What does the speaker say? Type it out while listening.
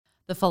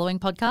The following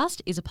podcast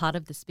is a part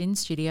of the Spin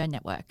Studio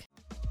Network.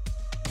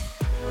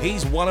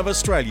 He's one of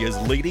Australia's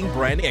leading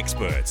brand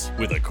experts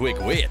with a quick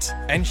wit,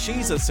 and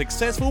she's a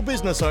successful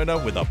business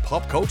owner with a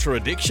pop culture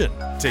addiction.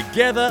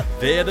 Together,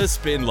 they're the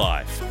Spin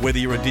Life. Whether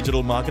you're a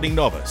digital marketing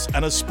novice,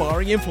 an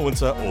aspiring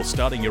influencer, or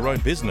starting your own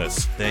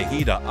business, they're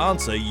here to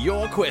answer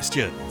your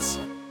questions.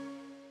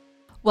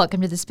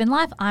 Welcome to The Spin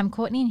Life. I'm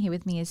Courtney, and here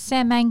with me is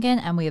Sam Mangan,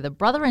 and we are the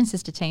brother and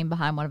sister team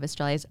behind one of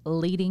Australia's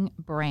leading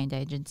brand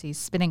agencies,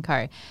 Spin &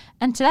 Co.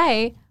 And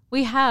today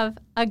we have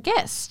a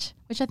guest,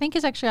 which I think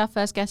is actually our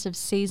first guest of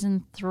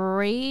season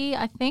 3,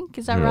 I think.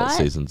 Is that right? What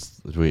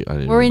seasons?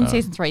 We're in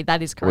season 3.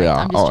 That is correct. We are.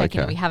 I'm just checking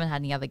okay. that we haven't had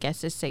any other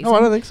guests this season. No, I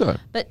don't think so.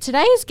 But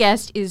today's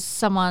guest is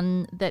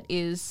someone that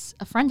is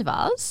a friend of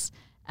ours,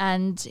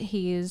 and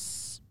he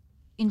is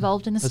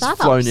involved in a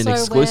startup. Flown in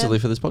exclusively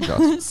for this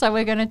podcast. So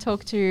we're going to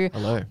talk to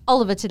Hello.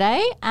 Oliver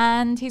today,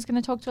 and he's going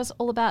to talk to us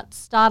all about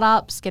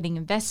startups, getting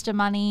investor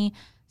money,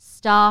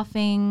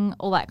 staffing,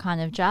 all that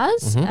kind of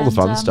jazz. All the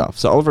fun stuff.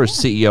 So Oliver is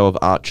CEO of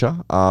Archer,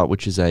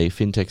 which is a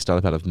fintech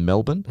startup out of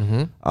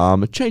Melbourne,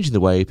 changing the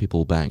way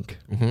people bank.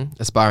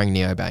 Aspiring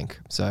neobank.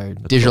 So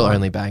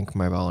digital-only bank,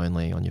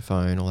 mobile-only on your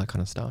phone, all that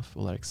kind of stuff,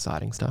 all that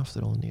exciting stuff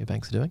that all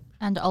neobanks are doing.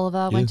 And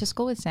Oliver went to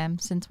school with Sam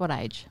since what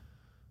age?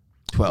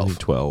 12.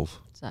 12.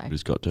 So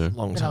Just got to.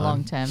 Long been a time.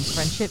 long-term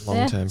friendship there.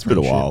 Long-term It's been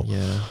a friendship, while.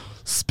 Yeah.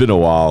 It's been a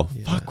while.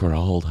 Yeah. Fuck, we're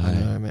old, I hey.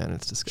 know, man.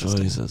 It's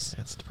disgusting. Jesus.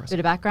 Yeah, it's depressing.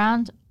 Bit of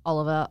background,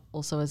 Oliver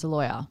also is a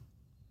lawyer.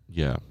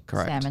 Yeah.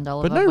 Correct. Sam and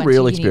Oliver But no went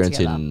real to uni experience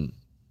together. in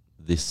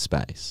this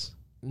space.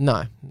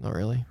 No, not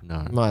really.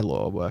 No. My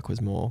law work was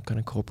more kind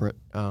of corporate,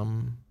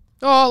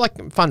 like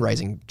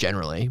fundraising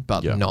generally,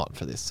 but Yeah. not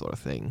for this sort of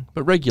thing.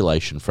 But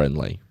regulation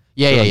friendly.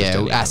 Yeah.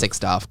 understanding of- ASIC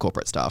stuff,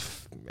 corporate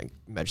stuff,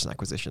 mergers and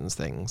acquisitions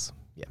things.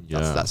 Yeah, Yeah.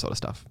 That's that sort of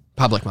stuff.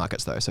 Public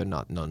markets though, so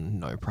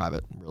no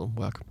private real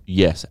work.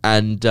 Yes.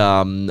 And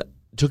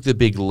took the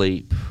big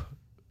leap.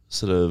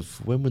 Sort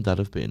of, when would that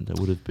have been? It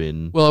would have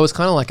been. Well, it was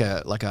kind of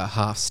like a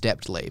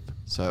half-stepped leap.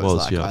 So it was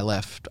like yeah. I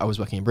left. I was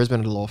working in Brisbane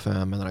at a law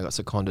firm, and then I got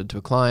seconded to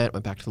a client,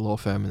 went back to the law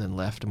firm, and then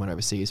left and went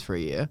overseas for a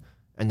year.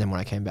 And then when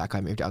I came back,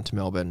 I moved down to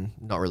Melbourne,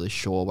 not really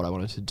sure what I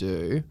wanted to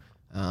do,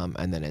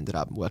 and then ended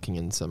up working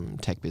in some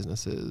tech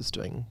businesses,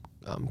 doing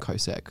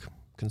COSEC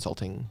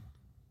consulting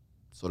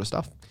sort of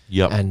stuff.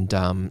 Yep.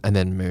 And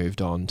then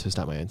moved on to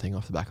start my own thing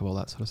off the back of all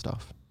that sort of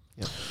stuff.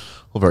 Yeah,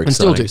 Well, very and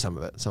exciting. still do some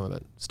of it, some of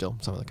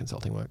the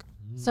consulting work.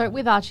 So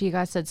with Archie, you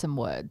guys said some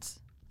words.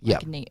 Yeah.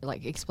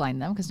 Like explain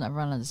them because not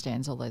everyone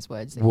understands all those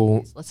words. that Well- you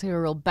use. Let's hear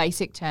a real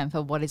basic term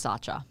for what is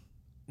Archer.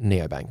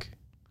 Neobank.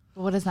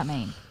 What does that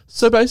mean?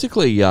 So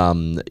basically,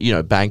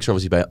 banks are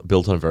obviously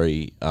built on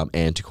very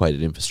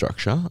antiquated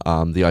infrastructure.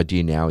 The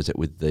idea now is that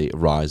with the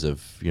rise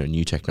of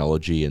new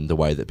technology and the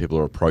way that people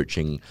are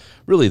approaching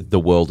really the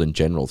world in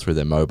general through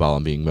their mobile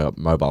and being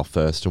mobile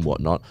first and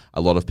whatnot,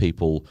 a lot of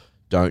people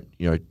don't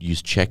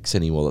use checks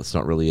anymore. That's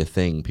not really a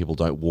thing. People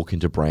don't walk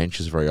into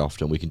branches very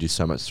often. We can do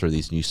so much through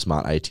these new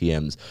smart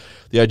ATMs.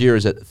 The idea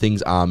is that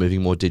things are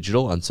moving more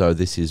digital, and so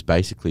this is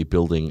basically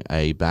building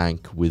a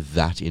bank with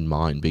that in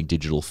mind, being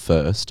digital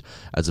first,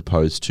 as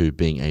opposed to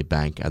being a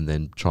bank and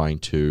then trying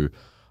to,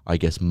 I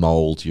guess,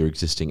 mold your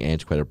existing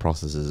antiquated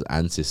processes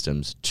and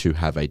systems to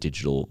have a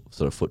digital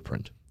sort of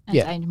footprint. And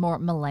Yeah. aimed more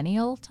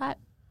millennial type.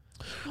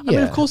 I mean,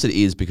 of course it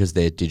is because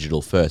they're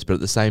digital first, but at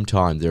the same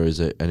time, there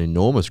is an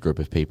enormous group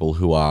of people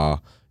who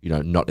are,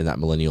 not in that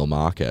millennial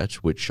market,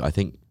 which I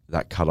think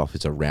that cutoff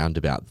is around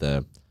about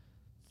the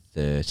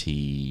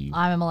 30.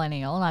 I'm a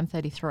millennial and I'm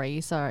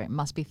 33, so it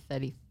must be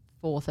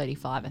 34,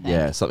 35, I think.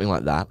 Yeah, something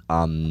like that.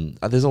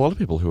 There's a lot of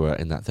people who are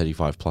in that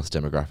 35 plus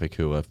demographic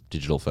who are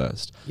digital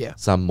first. Yeah.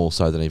 Some more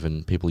so than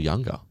even people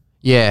younger.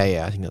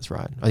 Yeah, I think that's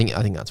right. I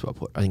think that's well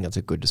put. I think that's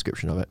a good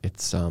description of it.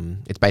 It's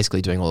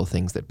basically doing all the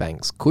things that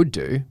banks could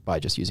do by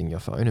just using your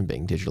phone and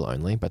being digital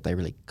only, but they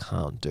really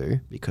can't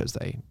do because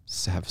they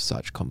have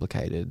such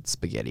complicated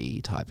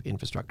spaghetti type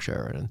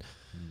infrastructure,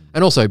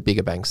 and also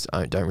bigger banks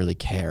don't really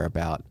care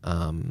about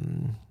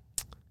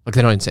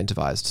they're not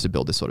incentivized to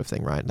build this sort of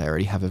thing, right? They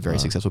already have a very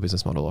successful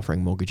business model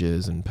offering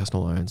mortgages and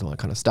personal loans and all that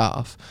kind of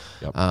stuff.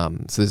 Yep.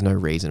 So there's no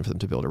reason for them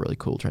to build a really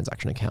cool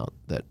transaction account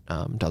that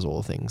does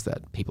all the things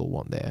that people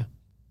want their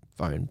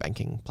phone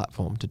banking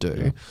platform to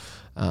do.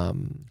 I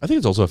think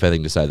it's also a fair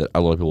thing to say that a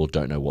lot of people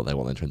don't know what they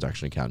want their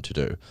transaction account to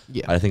do.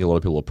 Yeah. I think a lot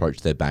of people approach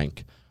their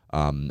bank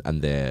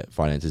and their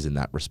finances in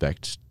that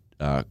respect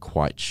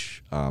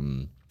quite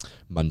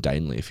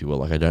mundanely, if you will.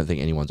 Like, I don't think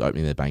anyone's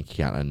opening their bank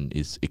account and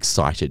is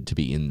excited to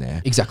be in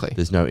there. Exactly.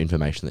 There's no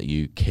information that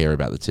you care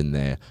about that's in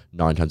there.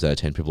 9 times out of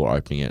 10 people are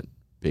opening it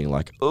being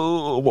like,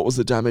 oh, what was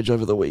the damage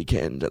over the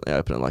weekend? And they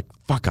open it like,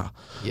 fucker.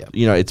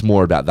 Yeah. It's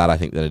more about that, I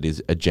think, than it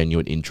is a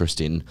genuine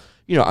interest in,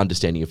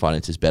 understanding your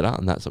finances better.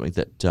 And that's something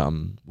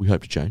that we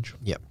hope to change.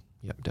 Yep,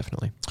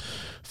 definitely.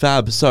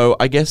 Fab. So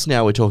I guess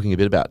now we're talking a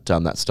bit about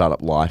that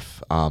startup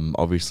life.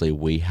 Obviously,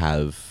 we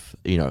have,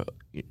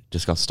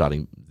 discussed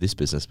starting this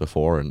business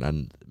before and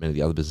many of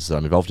the other businesses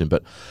I'm involved in,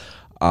 but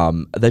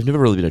they've never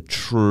really been a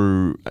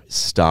true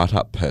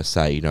startup per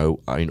se. In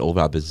all of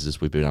our businesses,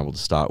 we've been able to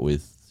start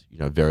with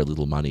very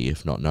little money,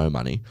 if not no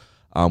money.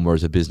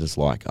 Whereas a business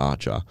like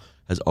Archer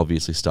has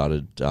obviously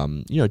started,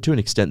 to an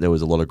extent there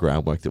was a lot of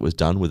groundwork that was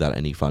done without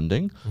any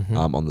funding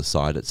on the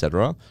side,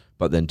 etc.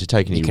 But then to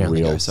take any can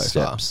only real go so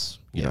far. steps,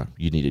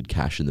 you needed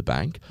cash in the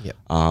bank. Yep.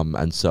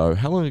 And so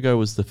how long ago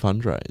was the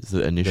fundraise,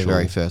 the initial? The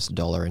very first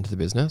dollar into the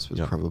business was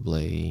Yeah.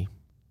 probably,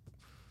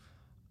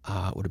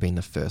 it would have been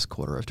the first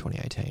quarter of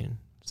 2018.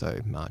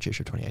 So March-ish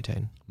of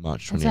 2018.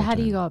 March And 2018. so how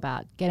do you go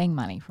about getting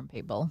money from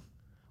people?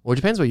 Well, it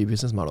depends what your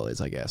business model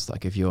is, I guess.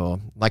 Like if you're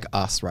like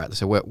us, right?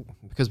 So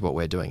because what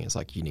we're doing is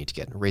like you need to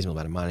get a reasonable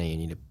amount of money, you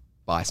need to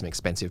buy some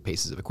expensive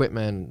pieces of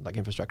equipment, like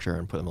infrastructure,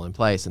 and put them all in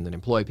place, and then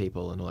employ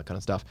people and all that kind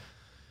of stuff.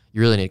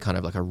 You really need kind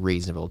of like a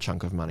reasonable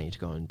chunk of money to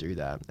go and do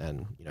that.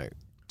 And,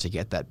 to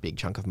get that big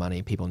chunk of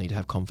money, people need to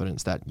have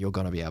confidence that you're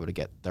going to be able to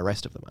get the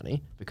rest of the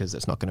money, because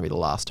it's not going to be the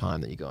last time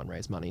that you go and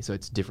raise money. So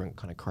it's a different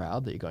kind of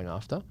crowd that you're going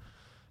after.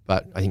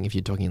 But I think if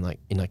you're talking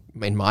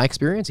in my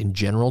experience, in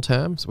general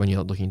terms, when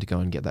you're looking to go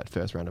and get that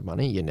first round of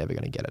money, you're never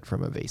going to get it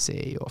from a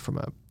VC or from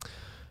a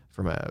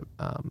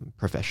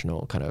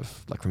professional kind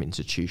of like from an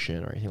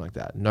institution or anything like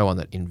that. No one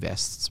that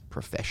invests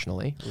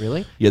professionally,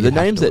 really. Yeah, You the have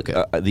to names look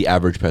that at- the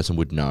average person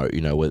would know,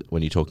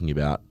 when you're talking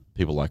about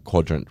people like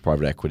Quadrant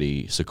Private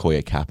Equity,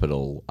 Sequoia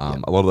Capital,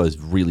 a lot of those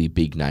really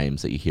big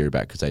names that you hear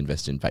about because they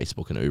invest in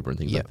Facebook and Uber and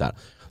things like that.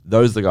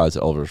 Those are the guys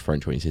that Oliver's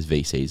referring to when he says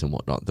VCs and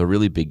whatnot. The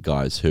really big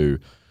guys who,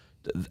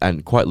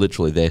 and quite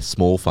literally, they're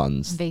small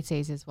funds.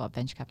 VCs is what?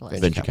 Venture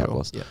capitalists. Venture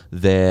capitalists.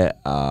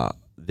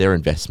 Their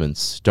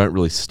investments don't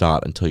really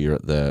start until you're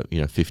at the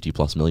 50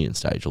 plus million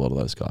stage. A lot of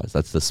those guys,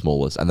 that's the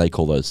smallest, and they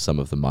call those some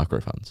of the micro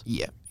funds.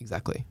 Yeah,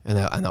 exactly. And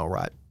they're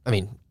right. I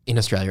mean, in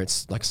Australia,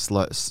 it's like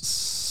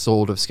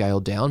sort of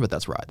scaled down, but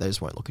that's right. They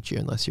just won't look at you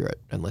unless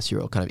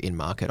you're kind of in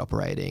market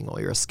operating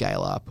or you're a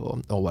scale up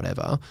or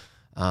whatever.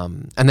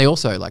 And they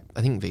also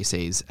I think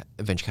VCs,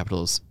 venture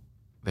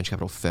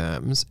capital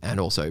firms, and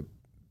also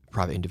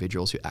private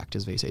individuals who act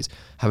as VCs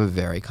have a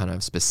very kind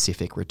of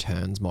specific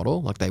returns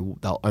model. Like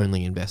they'll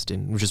only invest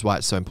in, which is why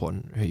it's so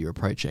important who you're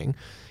approaching.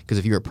 Because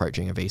if you're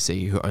approaching a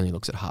VC who only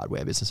looks at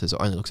hardware businesses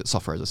or only looks at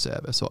software as a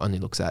service or only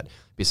looks at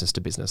business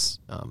to business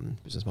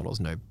business models,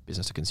 no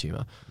business to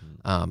consumer,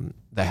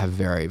 they have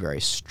very,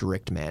 very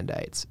strict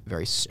mandates,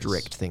 very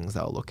strict things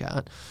they'll look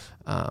at.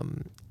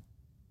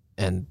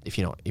 And if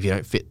you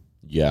don't fit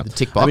Yeah, the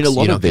tick box, I mean, a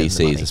lot you're of not getting the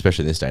VCs, money.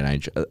 especially in this day and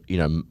age,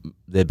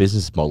 their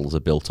business models are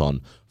built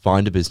on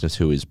find a business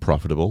who is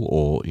profitable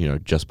or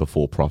just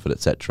before profit,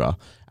 etc.,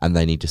 and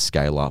they need to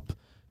scale up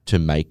to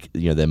make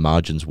their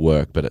margins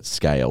work, but at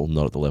scale,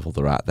 not at the level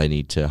they're at. They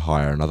need to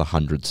hire another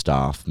 100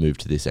 staff, move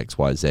to this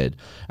XYZ,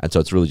 and so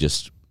it's really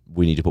just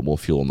we need to put more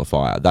fuel on the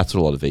fire. That's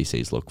what a lot of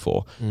VCs look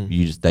for.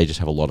 They just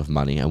have a lot of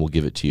money, and we'll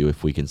give it to you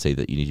if we can see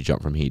that you need to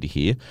jump from here to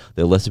here.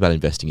 They're less about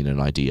investing in an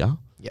idea.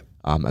 Yep.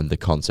 And the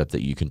concept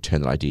that you can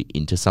turn that idea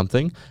into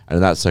something. And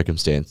in that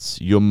circumstance,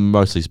 you're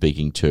mostly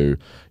speaking to,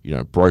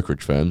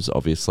 brokerage firms,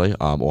 obviously,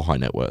 or high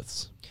net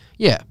worths.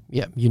 Yeah.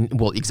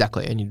 Well,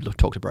 exactly. And you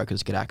talk to brokers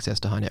to get access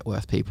to high net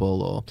worth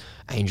people or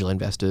angel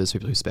investors,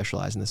 people who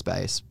specialize in the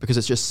space, because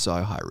it's just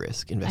so high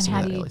risk And investing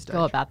how in do that you early stage.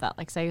 go about that?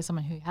 Like, say you're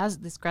someone who has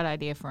this great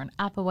idea for an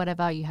app or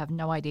whatever, you have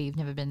no idea, you've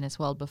never been in this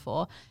world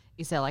before.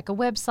 Is there like a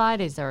website?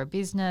 Is there a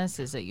business?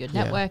 Is it your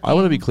networking? I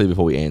want to be clear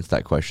before we answer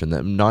that question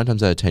that 9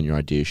 times out of 10 your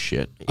idea is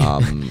shit.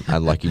 And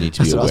you need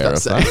to be That's what I aware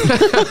was of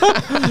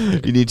about to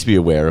that. You need to be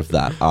aware of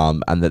that.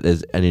 And that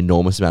there's an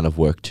enormous amount of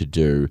work to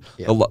do.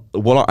 Yeah.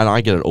 And I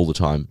get it all the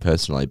time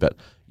personally, but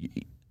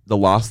the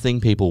last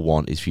thing people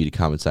want is for you to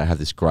come and say, I have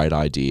this great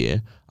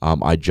idea.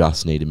 I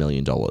just need $1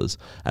 million.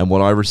 And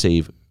what I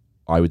receive,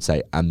 I would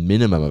say a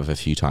minimum of a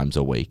few times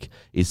a week,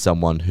 is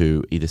someone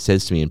who either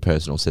says to me in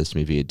person or says to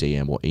me via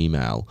DM or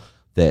email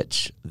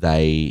that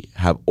they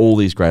have all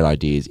these great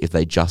ideas. If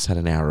they just had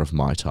an hour of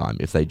my time,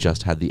 if they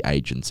just had the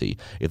agency,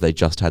 if they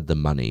just had the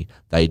money,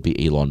 they'd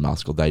be Elon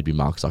Musk or they'd be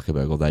Mark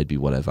Zuckerberg or they'd be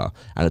whatever.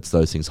 And it's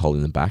those things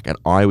holding them back. And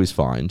I always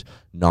find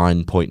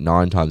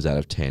 9.9 times out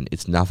of 10,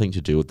 it's nothing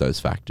to do with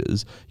those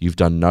factors. You've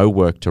done no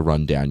work to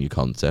run down your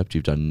concept.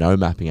 You've done no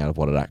mapping out of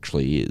what it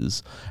actually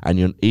is.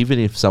 And even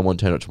if someone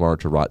turned up tomorrow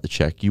to write the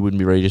check, you wouldn't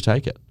be ready to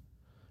take it.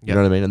 You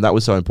know what I mean? And that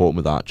was so important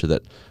with Archer,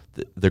 that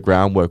the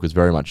groundwork was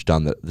very much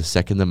done, that the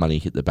second the money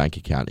hit the bank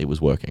account, it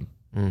was working.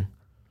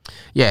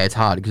 Yeah, it's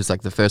hard because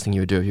like the first thing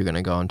you would do if you're going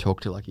to go and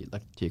talk to to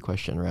your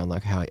question around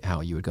like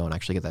how you would go and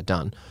actually get that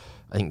done.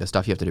 I think the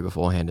stuff you have to do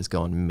beforehand is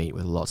go and meet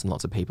with lots and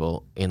lots of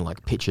people in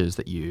like pitches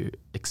that you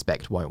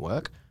expect won't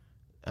work,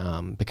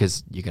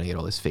 because you're going to get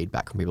all this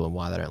feedback from people on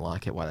why they don't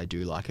like it, why they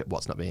do like it,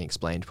 what's not being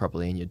explained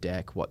properly in your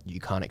deck, what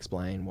you can't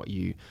explain,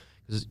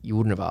 because you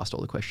wouldn't have asked all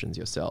the questions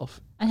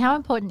yourself. And how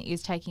important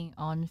is taking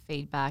on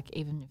feedback,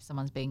 even if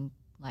someone's being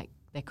like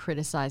they're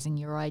criticizing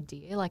your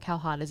idea? Like, how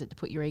hard is it to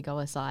put your ego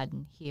aside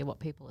and hear what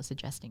people are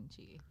suggesting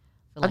to you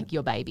for like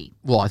your baby?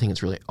 Well, I think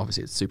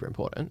it's super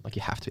important. Like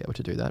you have to be able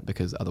to do that,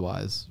 because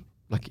otherwise,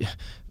 like,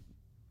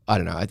 I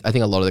don't know. I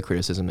think a lot of the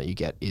criticism that you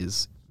get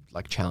is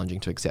like challenging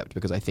to accept,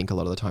 because I think a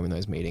lot of the time in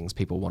those meetings,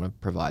 people want to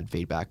provide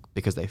feedback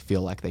because they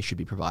feel like they should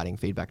be providing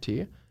feedback to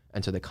you.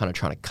 And so they're kind of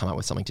trying to come up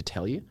with something to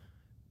tell you,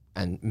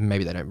 and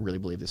maybe they don't really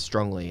believe this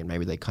strongly, and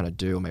maybe they kind of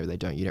do, or maybe they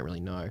don't. You don't really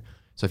know.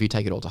 So if you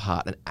take it all to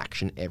heart and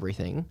action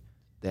everything,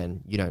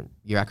 then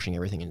you're actioning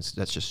everything, and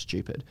that's just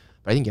stupid.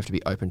 But I think you have to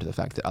be open to the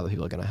fact that other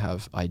people are going to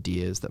have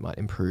ideas that might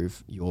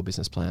improve your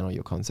business plan or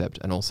your concept,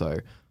 and also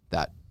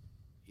that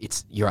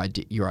it's your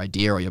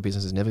idea or your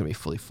business is never going to be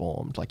fully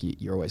formed. Like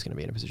you're always going to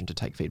be in a position to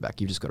take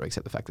feedback. You've just got to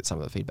accept the fact that some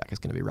of the feedback is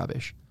going to be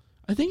rubbish.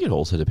 I think it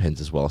also depends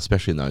as well,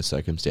 especially in those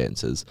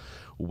circumstances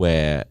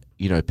where,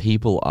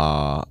 people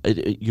are,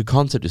 your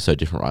concept is so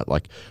different, right?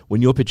 Like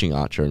when you're pitching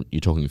Archer and you're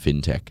talking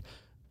fintech,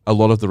 a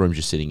lot of the rooms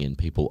you're sitting in,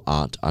 people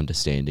aren't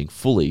understanding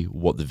fully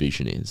what the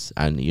vision is.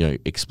 And,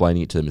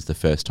 explaining it to them is the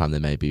first time they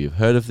maybe have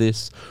heard of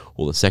this,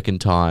 or the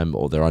second time,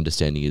 or their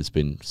understanding has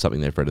been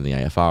something they've read in the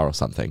AFR or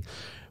something.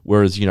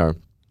 Whereas,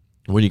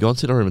 when you go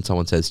into a room and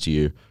someone says to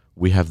you,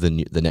 we have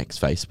the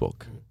next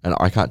Facebook, and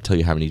I can't tell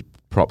you how many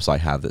props I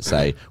have that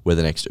say we're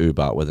the next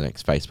Uber, we're the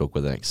next Facebook, we're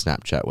the next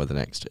Snapchat, we're the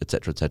next et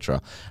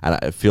cetera, and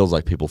it feels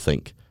like people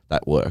think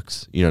that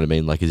works. You know what I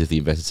mean? Like as if the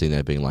investor's sitting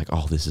there being like,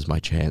 oh, this is my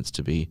chance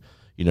to be,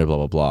 blah,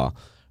 blah, blah.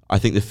 I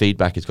think the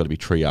feedback has got to be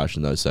triaged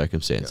in those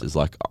circumstances.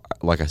 Yeah.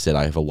 Like I said,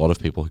 I have a lot of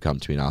people who come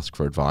to me and ask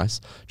for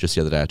advice. Just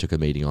the other day I took a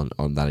meeting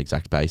on that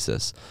exact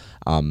basis.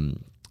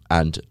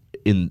 And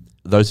in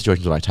those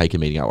situations when I take a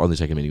meeting, I only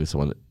take a meeting with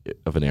someone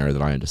of an area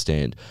that I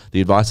understand. The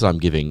advice that I'm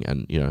giving,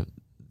 and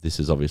this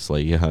is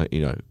obviously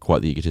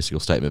quite the egotistical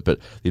statement, but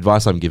the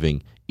advice I'm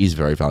giving is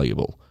very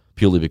valuable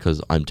purely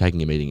because I'm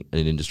taking a meeting in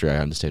an industry I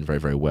understand very,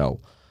 very well.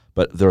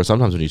 But there are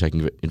sometimes when you're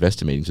taking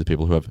investor meetings with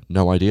people who have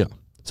no idea,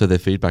 so their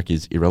feedback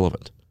is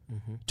irrelevant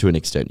to an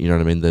extent. You know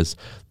what I mean?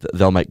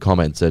 They'll make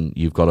comments, and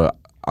you've got to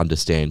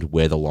understand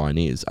where the line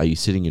is. Are you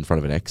sitting in front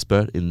of an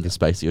expert in the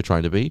space that you're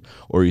trying to be,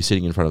 or are you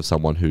sitting in front of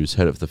someone who's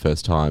heard it for the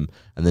first time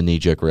and the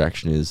knee-jerk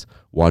reaction is,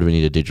 why do we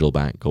need a digital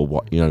bank, or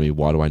what,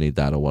 why do I need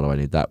that, or why do I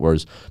need that?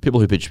 Whereas people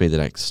who pitch me the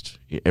next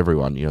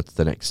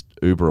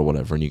Uber or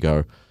whatever, and you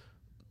go,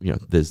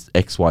 there's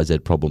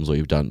XYZ problems, or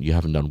you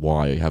haven't done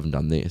Y, or you haven't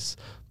done this,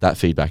 that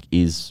feedback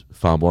is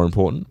far more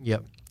important.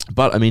 Yep.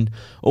 But I mean,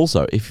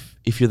 also, if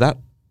you're that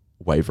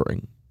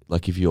wavering,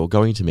 like if you're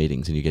going to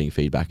meetings and you're getting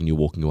feedback and you're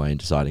walking away and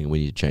deciding we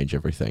need to change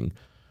everything,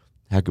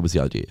 how good was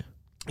the idea?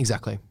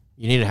 Exactly.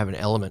 You need to have an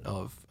element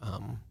of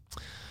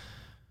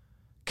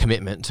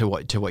commitment to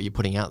what you're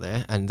putting out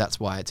there, and that's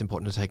why it's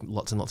important to take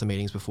lots and lots of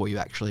meetings before you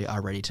actually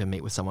are ready to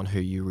meet with someone who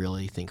you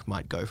really think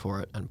might go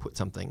for it and put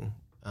something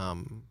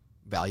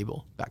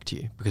valuable back to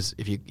you. Because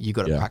if you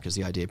got to practice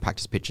the idea,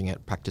 practice pitching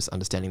it, practice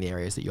understanding the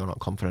areas that you're not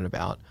confident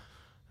about.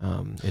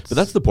 But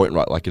that's the point,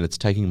 right? Like, and it's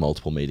taking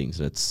multiple meetings,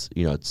 and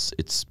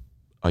it's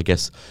I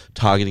guess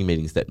targeting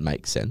meetings that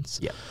make sense.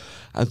 Yeah.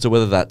 And so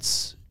whether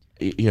that's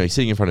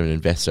sitting in front of an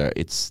investor,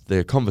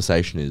 the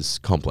conversation is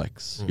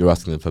complex. Mm-hmm. You're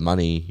asking them for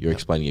money, you're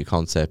explaining your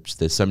concepts.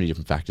 There's so many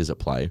different factors at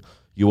play.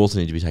 You also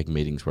need to be taking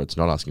meetings where it's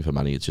not asking for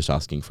money, it's just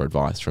asking for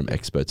advice from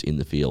experts in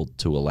the field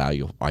to allow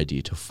your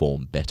idea to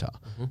form better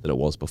than it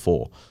was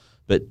before.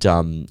 But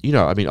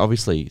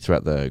obviously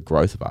throughout the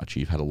growth of Archer,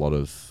 you've had a lot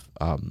of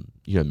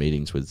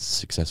meetings with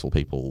successful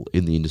people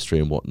in the industry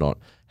and whatnot.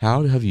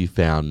 How have you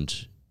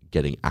found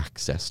getting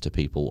access to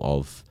people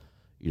of,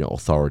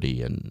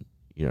 authority and,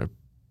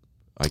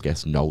 I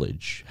guess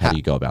knowledge? How do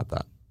you go about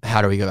that?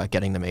 How do we go about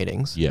getting the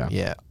meetings? Yeah.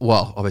 Yeah.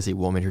 Well, obviously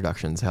warm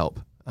introductions help.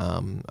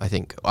 I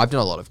think I've done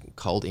a lot of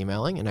cold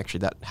emailing, and actually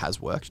that has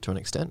worked to an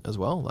extent as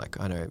well. Like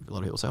I know a lot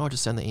of people say,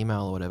 just send the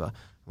email or whatever. I'm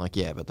like,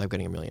 yeah, but they're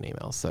getting a million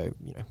emails. So,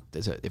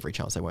 there's every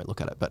chance they won't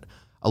look at it. But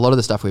a lot of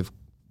the stuff we've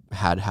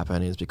had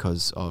happen is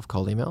because of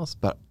cold emails,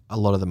 but a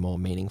lot of the more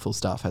meaningful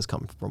stuff has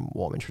come from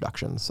warm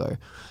introductions. So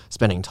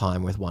spending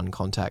time with one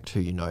contact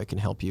who can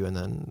help you, and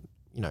then,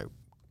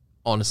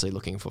 honestly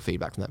looking for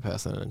feedback from that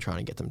person and trying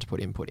to get them to put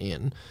input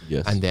in.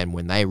 Yes. And then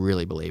when they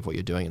really believe what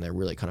you're doing and they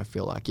really kind of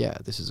feel like, yeah,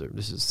 this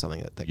is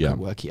something that could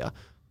work here,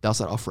 they'll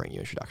start offering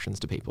you introductions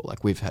to people.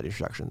 Like we've had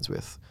introductions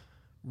with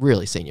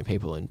really senior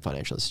people in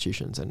financial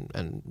institutions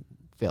and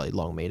fairly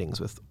long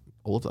meetings with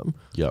all of them.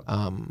 Yep.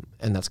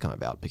 And that's come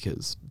about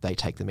because they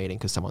take the meeting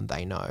because someone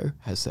they know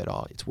has said,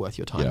 it's worth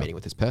your time meeting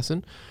with this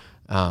person.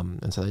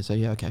 And so they say,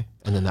 yeah, okay.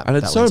 And then that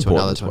it's so leads to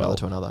important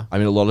to another. I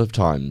mean, a lot of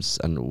times,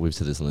 and we've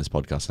said this on this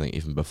podcast, I think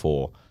even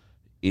before,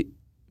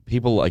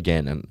 people,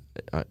 again, and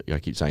I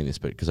keep saying this,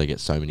 but because I get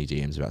so many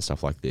DMs about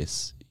stuff like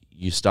this,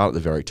 you start at the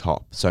very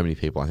top. So many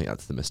people, I think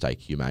that's the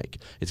mistake you make.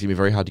 It's going to be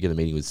very hard to get a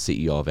meeting with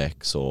CEO of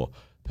X or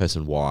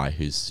person Y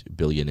who's a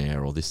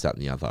billionaire or this, that,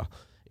 and the other.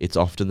 It's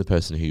often the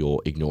person who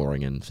you're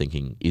ignoring and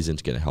thinking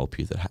isn't going to help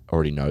you, that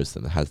already knows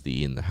them, that has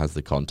the that has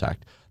the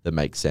contact, that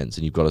makes sense.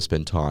 And you've got to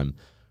spend time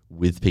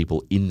with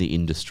people in the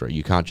industry.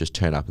 You can't just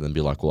turn up and then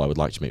be like, well, I would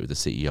like to meet with the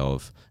CEO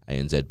of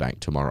ANZ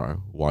Bank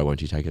tomorrow. Why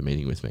won't you take a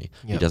meeting with me?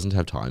 He doesn't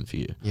have time for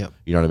you. Yep.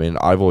 You know what I mean?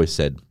 I've always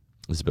said,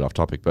 this is a bit off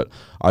topic, but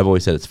I've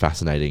always said it's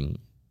fascinating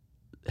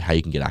how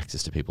you can get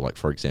access to people. Like,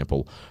 for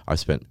example, I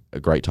spent a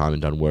great time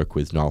and done work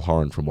with Niall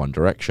Horan from One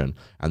Direction,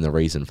 and the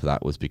reason for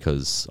that was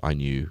because I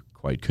knew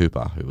Quade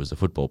Cooper, who was a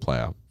football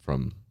player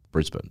from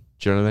Brisbane.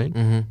 Do you know what I mean?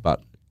 Mm-hmm.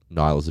 But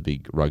Niall is a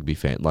big rugby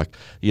fan. Like,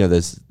 you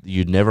know,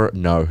 you never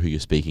know who you're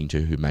speaking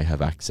to who may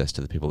have access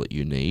to the people that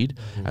you need.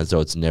 And so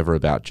it's never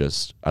about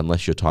just,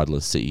 unless your title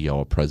is CEO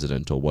or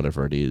president or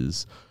whatever it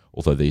is,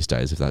 although these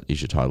days, if that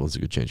is your title, there's a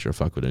good chance you're a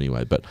fuckwit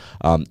anyway. But,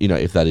 you know,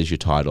 if that is your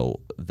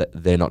title,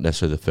 they're not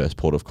necessarily the first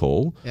port of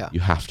call. Yeah. You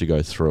have to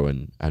go through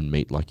and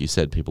meet, like you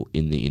said, people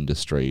in the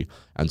industry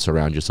and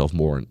surround yourself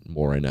more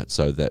in it,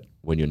 so that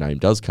when your name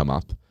does come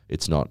up,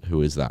 it's not,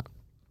 who is that?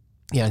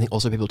 Yeah, I think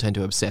also people tend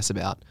to obsess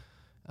about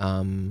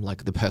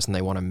like the person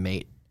they want to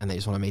meet, and they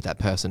just want to meet that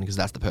person because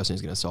that's the person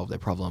who's going to solve their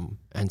problem.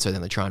 And so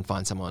then they try and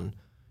find someone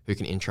who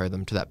can intro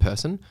them to that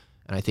person.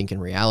 And I think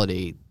in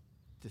reality,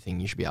 the thing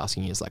you should be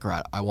asking is like,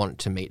 right, I want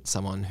to meet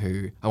someone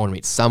who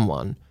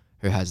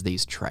has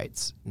these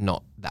traits,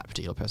 not that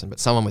particular person, but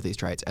someone with these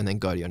traits, and then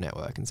go to your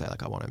network and say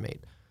like, I want to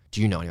meet.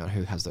 Do you know anyone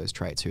who has those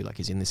traits, who like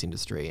is in this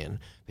industry and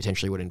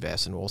potentially would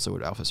invest and also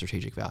would offer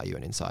strategic value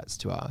and insights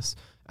to us?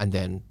 And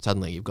then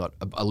suddenly you've got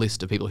a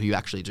list of people who you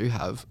actually do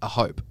have a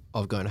hope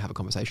of going to have a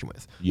conversation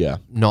with. Yeah.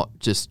 Not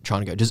just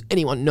trying to go, does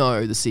anyone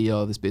know the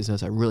CEO of this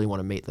business? I really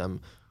want to meet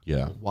them.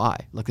 Yeah. Why?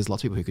 Like there's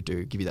lots of people who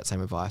could give you that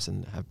same advice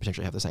and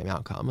potentially have the same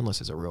outcome unless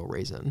there's a real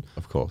reason.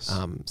 Of course.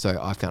 So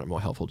I found it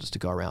more helpful just to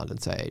go around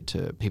and say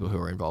to people who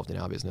are involved in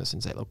our business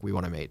and say, look, we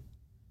want to meet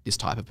this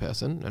type of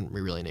person and we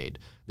really need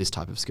this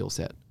type of skill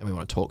set and we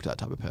want to talk to that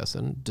type of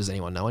person. Does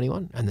anyone know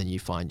anyone? And then you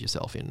find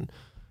yourself in,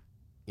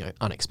 you know,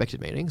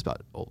 unexpected meetings,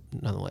 but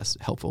nonetheless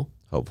helpful.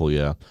 Helpful,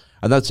 yeah.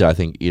 And that's it. I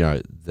think, you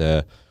know,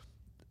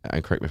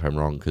 and correct me if I'm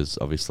wrong, because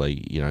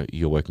obviously, you know,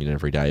 you're working it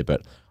every day,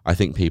 but I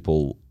think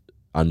people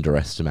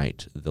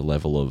underestimate the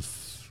level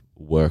of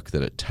work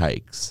that it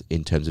takes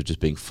in terms of just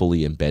being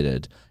fully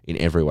embedded in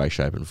every way,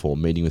 shape and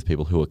form, meeting with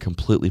people who are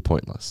completely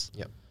pointless.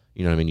 Yep.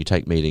 You know what I mean? You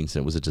take meetings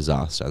and it was a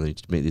disaster, and then you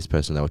meet this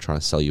person, they were trying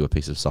to sell you a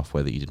piece of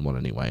software that you didn't want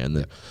anyway, and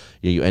then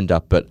you end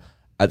up, but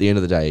at the end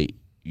of the day,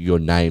 your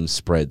name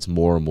spreads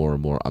more and more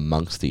and more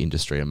amongst the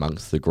industry,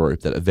 amongst the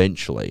group, that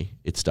eventually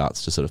it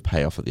starts to sort of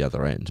pay off at the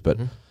other end. But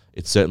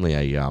it's certainly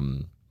a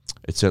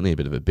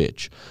bit of a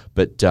bitch.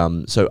 But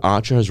so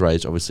Archer has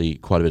raised obviously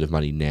quite a bit of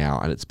money now,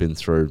 and it's been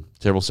through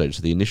several stages.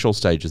 So the initial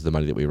stages of the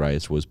money that we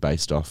raised was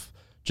based off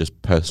just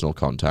personal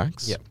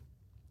contacts,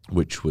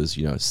 which was,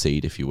 you know,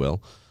 seed, if you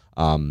will.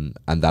 And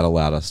that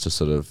allowed us to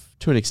sort of,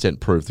 to an extent,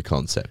 prove the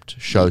concept,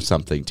 show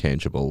something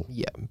tangible.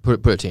 Yeah,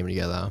 put a team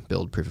together,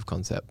 build proof of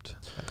concept,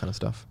 that kind of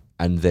stuff.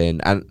 And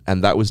then,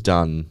 and that was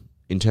done,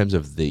 in terms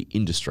of the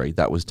industry,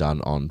 that was done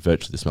on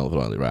virtually the smell of an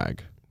oily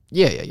rag.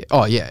 Yeah.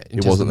 Oh, yeah.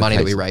 In terms of the money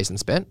that we raised and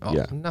spent,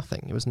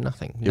 nothing. It was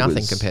nothing.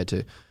 Nothing compared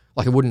to,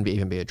 like, it wouldn't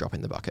even be a drop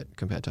in the bucket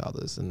compared to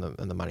others and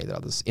the money that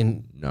others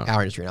in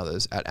our industry and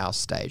others at our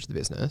stage of the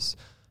business.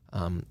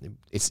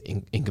 It's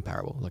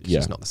incomparable. Like, it's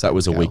just not the same. That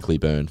was scale. a weekly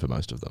burn for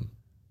most of them.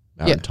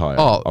 Our entire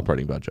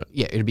operating budget.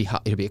 Yeah, it'd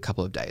be a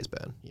couple of days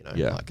burn. You know,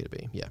 Yeah. like it'd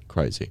be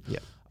Crazy. Yeah.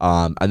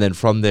 And then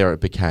from there, it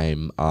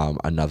became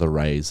another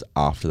raise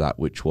after that,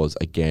 which was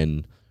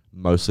again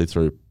mostly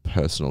through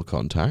personal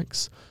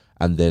contacts,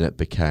 and then it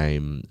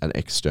became an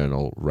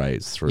external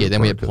raise through. Yeah,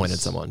 then we brokers. appointed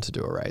someone to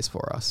do a raise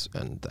for us,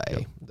 and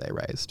they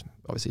raised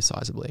obviously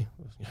sizably,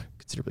 you know,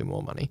 considerably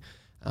more money.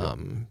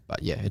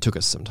 But yeah, it took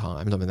us some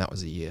time. I mean, that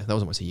was a year. That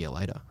was almost a year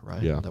later,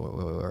 right? Yeah. That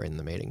we were in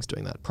the meetings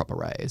doing that proper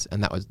raise,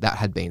 and that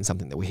had been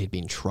something that we had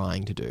been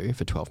trying to do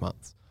for 12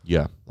 months.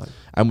 Yeah.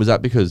 And was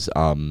that because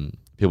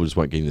people just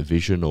weren't getting the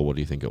vision, or what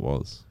do you think it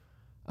was?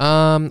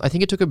 I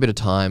think it took a bit of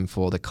time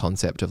for the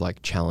concept of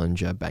like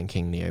challenger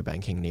banking,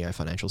 neo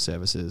financial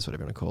services,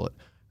 whatever you want to call it.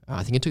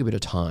 I think it took a bit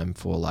of time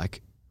for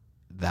like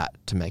that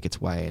to make its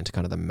way into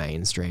kind of the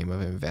mainstream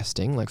of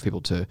investing, like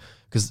people to,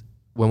 because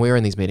when we were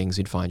in these meetings,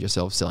 you'd find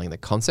yourself selling the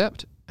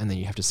concept, and then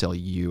you have to sell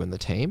you and the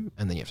team,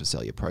 and then you have to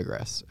sell your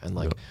progress. And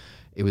like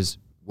it was,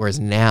 whereas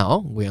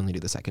now we only do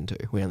the second two.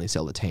 We only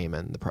sell the team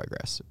and the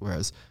progress.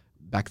 Whereas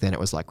back then it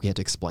was like we had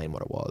to explain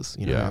what it was,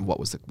 you know, and what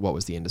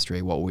was the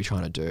industry, what were we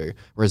trying to do.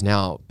 Whereas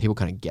now people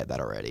kind of get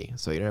that already,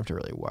 so you don't have to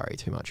really worry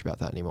too much about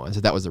that anymore. And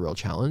so that was the real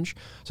challenge.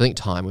 So I think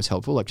time was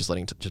helpful, like just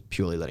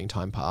purely letting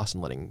time pass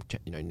and letting,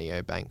 you know,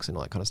 neo banks and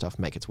all that kind of stuff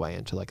make its way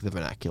into like the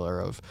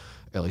vernacular of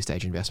early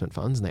stage investment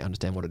funds, and they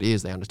understand what it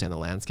is, they understand the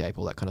landscape,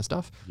 all that kind of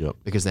stuff. Yep.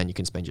 Because then you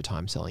can spend your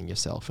time selling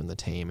yourself and the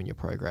team and your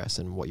progress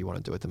and what you want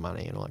to do with the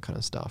money and all that kind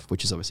of stuff,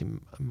 which is obviously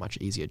a much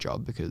easier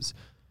job because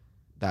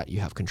that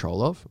you have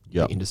control of.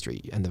 Yep. The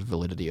industry and the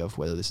validity of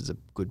whether this is a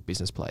good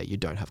business play, you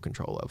don't have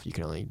control of. You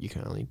can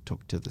only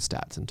talk to the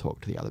stats and talk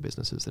to the other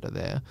businesses that are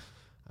there.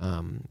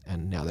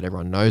 And now that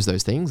everyone knows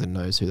those things and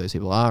knows who those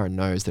people are and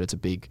knows that it's a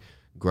big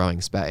growing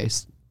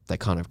space, they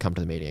kind of come to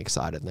the meeting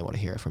excited and they want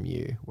to hear it from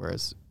you.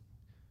 Whereas,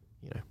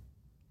 you know,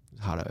 it's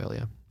harder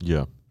earlier.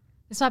 Yeah.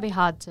 This might be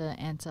hard to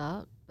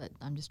answer, but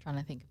I'm just trying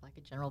to think of like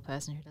a general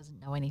person who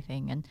doesn't know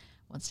anything and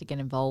wants to get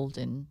involved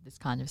in this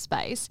kind of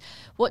space.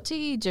 What do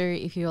you do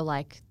if you're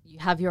like, you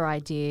have your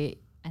idea,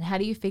 and how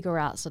do you figure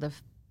out sort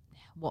of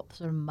what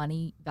sort of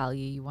money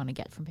value you want to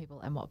get from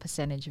people and what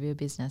percentage of your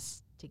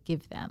business to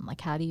give them?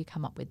 Like, how do you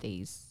come up with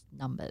these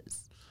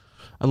numbers?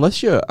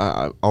 Unless you're,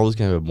 I was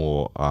going to have a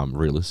more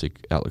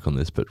realistic outlook on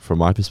this, but from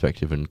my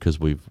perspective, and because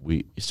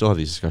we still have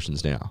these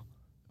discussions now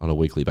on a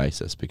weekly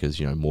basis, because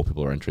more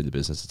people are entering the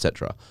business,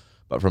 etc.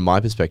 But from my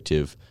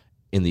perspective,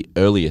 in the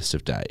earliest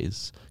of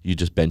days, you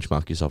just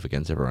benchmark yourself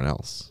against everyone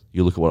else.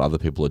 You look at what other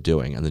people are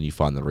doing, and then you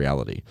find the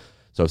reality.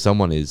 So if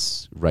someone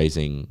is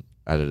raising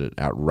at an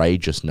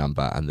outrageous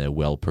number and they're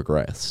well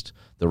progressed,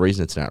 the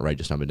reason it's an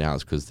outrageous number now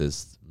is because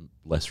there's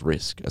less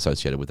risk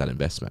associated with that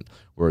investment.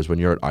 Whereas when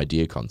you're at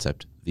idea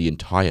concept, the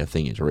entire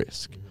thing is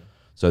risk. Mm-hmm.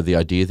 So the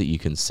idea that you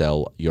can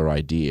sell your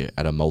idea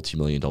at a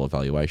multi-million-dollar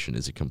valuation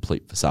is a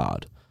complete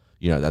facade.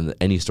 And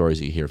any stories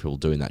that you hear of people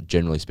doing that,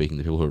 generally speaking,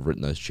 the people who have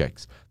written those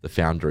checks, the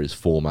founder is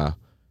former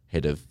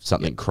head of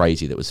something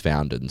crazy that was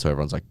founded, and so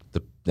everyone's like,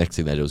 the next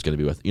thing they do is going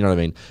to be worth, you know what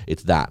I mean?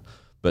 It's that.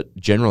 But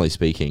generally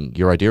speaking,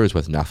 your idea is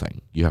worth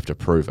nothing. You have to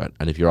prove it.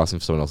 And if you're asking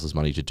for someone else's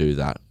money to do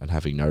that and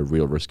having no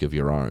real risk of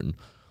your own,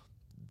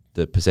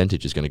 the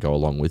percentage is going to go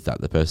along with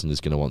that. The person is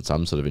going to want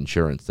some sort of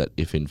insurance that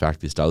if in fact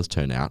this does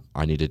turn out,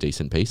 I need a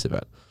decent piece of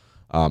it.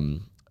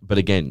 But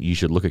again, you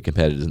should look at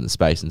competitors in the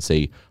space and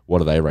see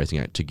what are they raising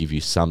at to give you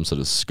some sort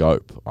of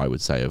scope, I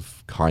would say,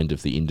 of kind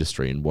of the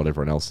industry and what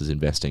everyone else is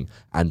investing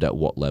and at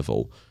what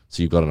level.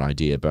 So you've got an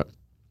idea. But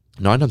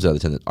 9 times out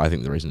of 10, I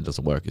think the reason it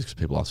doesn't work is because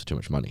people ask for too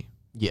much money.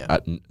 Yeah.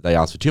 They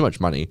ask for too much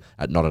money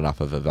at not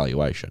enough of a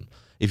valuation.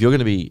 If you're going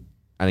to be,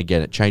 and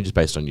again, it changes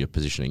based on your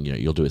positioning.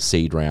 You'll do a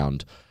seed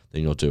round,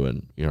 then you'll do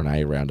an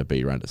A round, a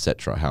B round,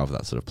 etc. However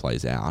that sort of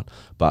plays out.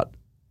 But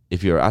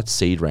if you're at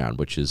seed round,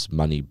 which is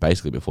money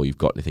basically before you've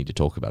got anything to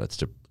talk about, it's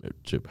to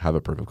have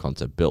a proof of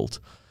concept built.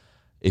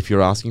 If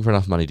you're asking for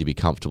enough money to be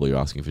comfortable, you're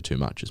asking for too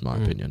much, is my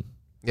opinion.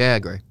 Yeah, I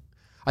agree.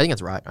 I think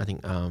that's right. I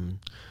think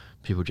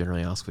people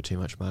generally ask for too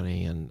much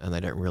money and they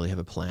don't really have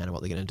a plan of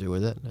what they're going to do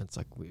with it. And it's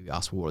like we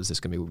ask, well, what is this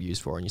going to be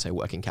used for? And you say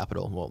working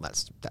capital. Well,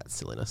 that's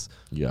silliness.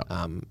 Yeah.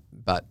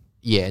 But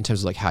yeah, in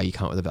terms of like how you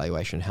come up with a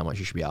valuation, how much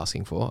you should be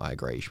asking for, I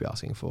agree. You should be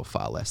asking for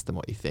far less than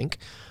what you think.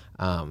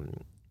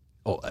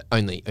 Or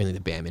only the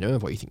bare minimum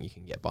of what you think you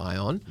can get by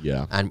on.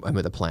 Yeah. And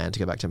with a plan to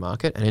go back to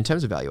market. And in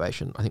terms of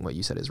valuation, I think what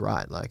you said is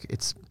right. Like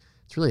it's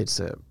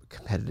a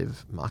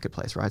competitive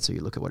marketplace, right? So you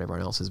look at what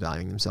everyone else is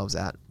valuing themselves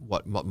at,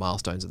 what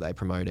milestones are they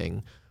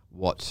promoting,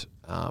 what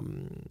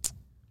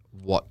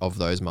of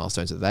those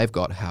milestones that they've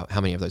got,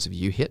 how many of those have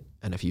you hit?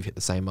 And if you've hit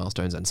the same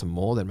milestones and some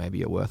more, then maybe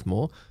you're worth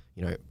more,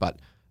 but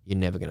you're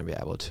never going to be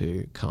able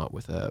to come up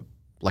with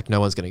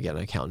no one's going to get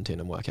an accountant in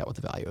and work out what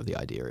the value of the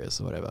idea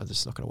is or whatever. It's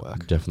just not going to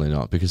work. Definitely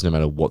not, because no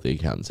matter what the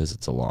accountant says,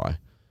 it's a lie.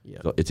 Yeah.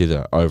 It's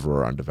either over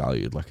or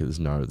undervalued. Like there's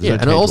no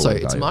and also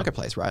it's a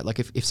marketplace, right? Like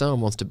if someone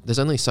wants to, there's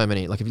only so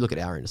many, like if you look at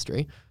our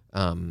industry,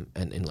 and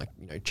in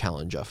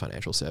Challenger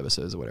Financial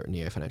Services or whatever,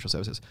 Neo Financial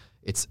Services,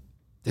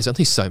 there's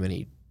only so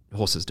many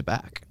horses to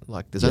back.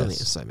 Like there's only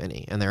so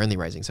many, and they're only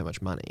raising so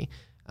much money.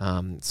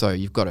 So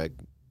you've got to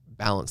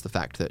balance the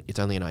fact that it's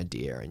only an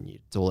idea and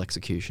it's all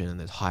execution and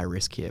there's high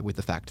risk here with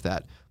the fact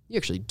that you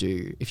actually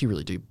do, if you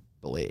really do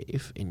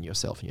believe in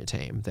yourself and your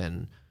team,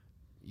 then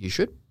you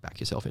should back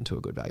yourself into a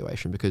good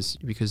valuation because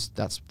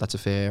that's a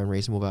fair and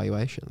reasonable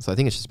valuation. So I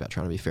think it's just about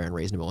trying to be fair and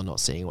reasonable and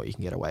not seeing what you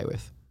can get away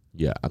with.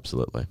 Yeah,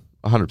 absolutely.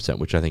 100%,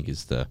 which I think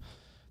is the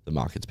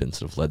market's been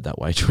sort of led that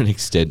way to an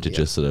extent to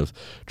just sort of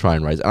try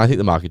and raise. And I think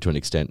the market to an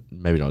extent,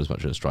 maybe not as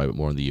much in Australia, but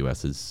more in the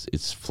US,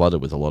 is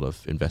flooded with a lot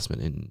of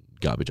investment in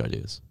garbage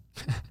ideas.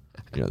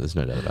 There's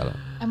no doubt about it.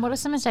 And what are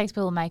some mistakes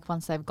people make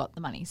once they've got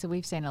the money? So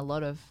we've seen a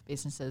lot of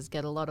businesses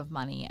get a lot of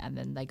money and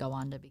then they go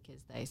under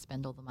because they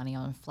spend all the money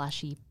on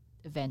flashy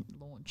event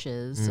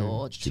launches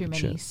or too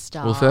many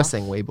stuff. Well, the first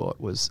thing we bought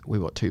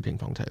 2 ping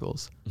pong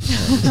tables.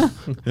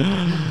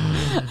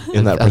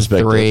 In that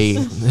perspective, 3.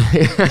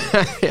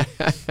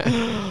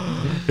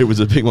 It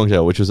was a ping pong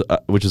table, which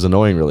was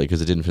annoying, really,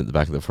 because it didn't fit the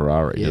back of the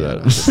Ferrari.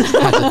 Yeah,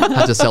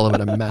 had to sell them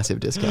at a massive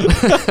discount.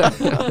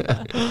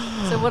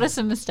 So, what are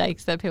some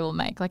mistakes that people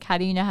make? Like, how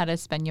do you know how to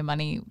spend your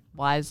money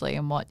wisely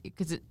and what?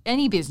 Because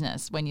any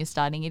business, when you're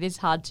starting, it is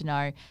hard to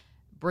know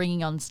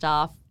bringing on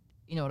staff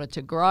in order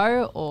to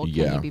grow, or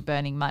can you be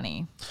burning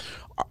money?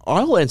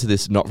 I'll answer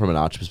this not from an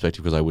Archer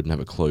perspective because I wouldn't have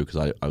a clue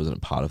because I wasn't a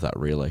part of that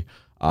really.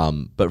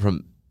 But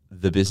from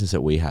the business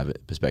that we have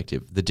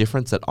perspective, the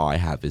difference that I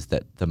have is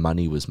that the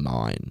money was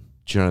mine.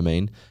 Do you know what I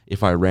mean?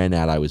 If I ran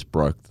out, I was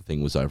broke, the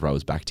thing was over, I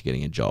was back to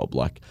getting a job.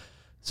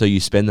 So you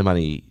spend the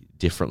money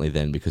differently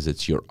then because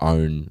it's your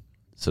own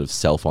sort of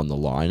self on the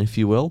line, if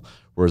you will.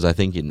 Whereas I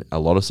think in a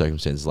lot of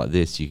circumstances like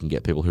this, you can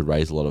get people who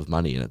raise a lot of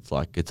money and it's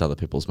like it's other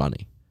people's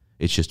money.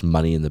 It's just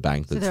money in the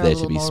bank that's there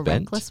to be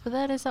spent. Reckless with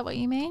it? Is that what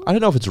you mean? I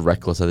don't know if it's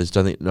reckless. I just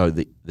don't think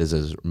there's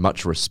as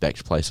much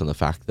respect placed on the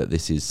fact that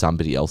this is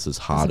somebody else's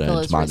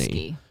hard-earned money.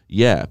 Risky.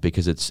 Yeah,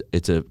 because it's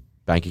a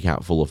bank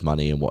account full of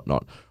money and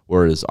whatnot.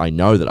 Whereas I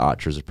know that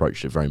Archer has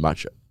approached it very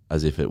much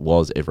as if it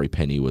was every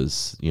penny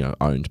was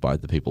owned by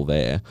the people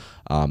there,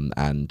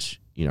 and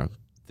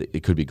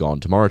it could be gone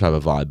tomorrow type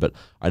of vibe. But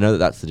I know that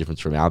that's the difference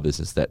from our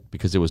business, that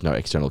because there was no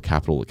external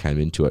capital that came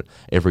into it,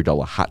 every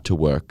dollar had to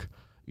work.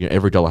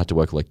 Every dollar had to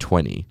work like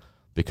 20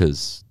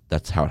 because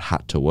that's how it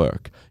had to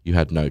work. You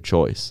had no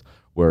choice.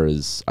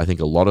 Whereas I think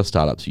a lot of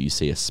startups that you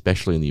see,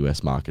 especially in the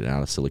US market and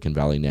out of Silicon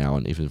Valley now,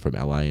 and even from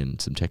LA and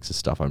some Texas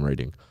stuff I'm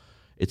reading,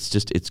 it's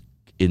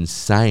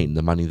insane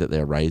the money that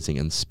they're raising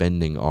and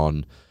spending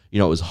on,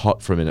 it was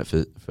hot for a minute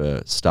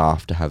for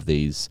staff to have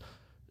these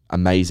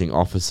amazing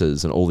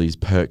offices and all these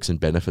perks and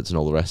benefits and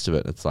all the rest of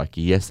it. It's like,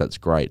 yes, that's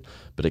great,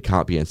 but it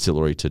can't be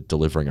ancillary to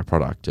delivering a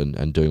product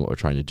and doing what we're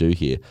trying to do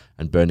here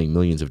and burning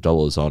millions of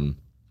dollars on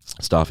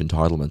staff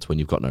entitlements when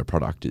you've got no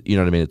product. You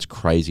know what I mean? It's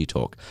crazy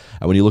talk.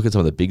 And when you look at some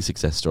of the big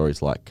success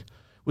stories, like,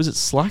 was it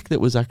Slack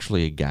that was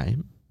actually a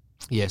game?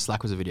 Yeah,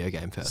 Slack was a video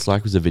game first.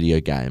 Slack was a video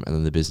game, and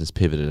then the business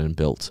pivoted and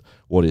built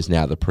what is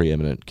now the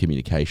preeminent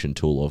communication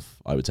tool of,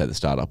 I would say, the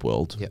startup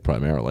world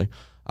primarily,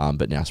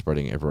 but now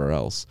spreading everywhere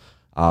else.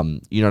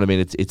 You know what I mean?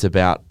 It's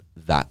about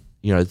that.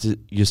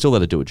 You're still there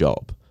to do a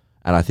job,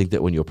 and I think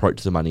that when you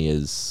approach the money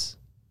as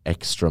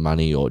extra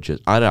money or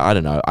just I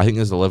don't know. I think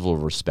there's a level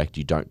of respect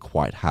you don't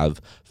quite have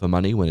for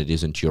money when it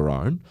isn't your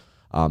own.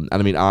 And I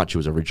mean, Archer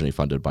was originally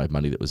funded by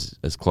money that was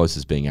as close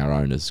as being our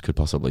own as could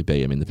possibly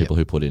be. I mean, the people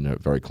who put in are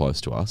very close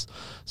to us,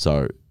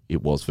 so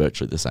it was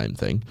virtually the same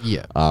thing.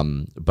 Yeah.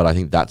 But I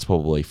think that's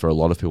probably for a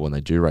lot of people when they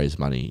do raise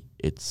money,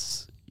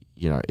 it's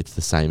it's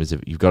the same as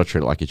if you've got to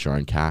treat it like it's your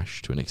own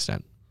cash to an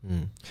extent.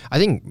 I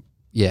think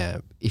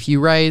if you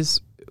raise.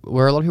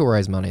 Where a lot of people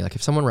raise money, like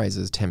if someone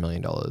raises $10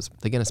 million,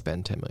 they're going to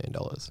spend $10 million.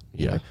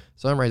 You know?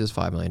 Someone raises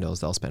 $5 million,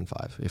 they'll spend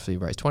 5. If you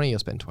raise 20, you'll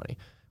spend 20.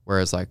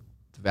 Whereas like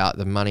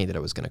the money that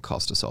it was going to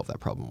cost to solve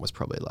that problem was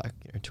probably like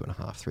 $2.5,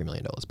 $3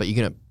 million. But you're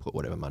going to put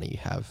whatever money you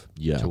have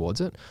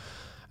towards it.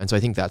 And so I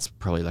think that's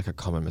probably like a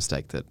common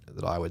mistake that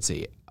I would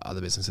see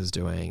other businesses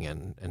doing.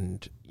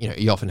 And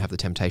you often have the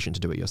temptation to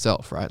do it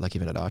yourself, right? Like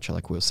even at Archer,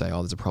 like we'll say,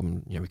 oh, there's a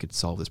problem, we could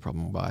solve this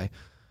problem by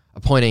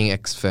appointing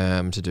X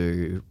firm to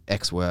do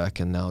X work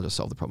and they'll just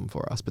solve the problem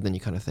for us. But then you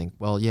kind of think,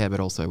 well, yeah,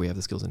 but also we have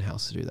the skills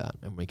in-house to do that,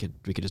 and we could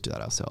just do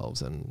that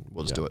ourselves, and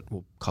we'll just do it.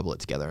 We'll cobble it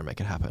together and make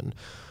it happen.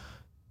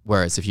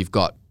 Whereas if you've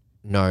got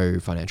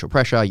no financial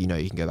pressure, you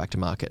can go back to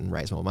market and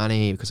raise more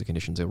money because the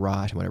conditions are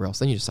right and whatever else,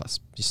 then you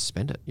just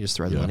spend it. You just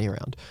throw the money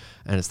around.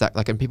 And it's that,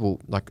 like, and people,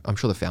 like, I'm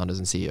sure the founders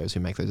and CEOs who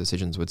make those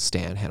decisions would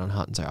stand hand on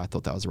heart and say, I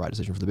thought that was the right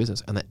decision for the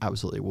business. And they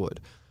absolutely would.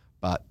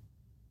 But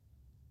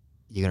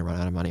you're going to run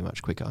out of money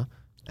much quicker.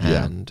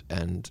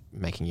 And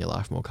making your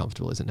life more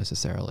comfortable isn't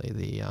necessarily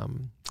the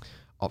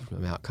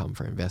optimum outcome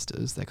for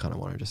investors. They kind of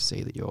want to just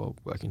see that you're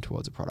working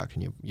towards a product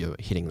and you're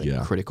hitting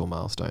the critical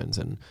milestones.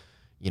 And,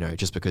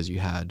 just because you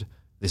had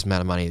this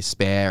amount of money to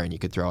spare and you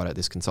could throw it at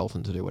this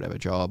consultant to do whatever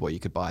job, or you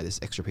could buy this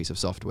extra piece of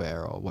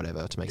software or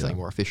whatever to make something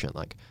more efficient,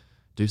 like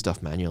do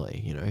stuff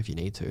manually, if you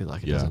need to.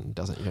 Like it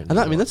doesn't. You don't. And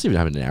that, that's even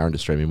happened in our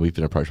industry. I mean, we've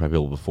been approached by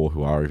people before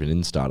who are even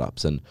in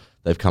startups, and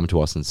they've come to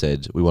us and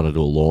said, we want to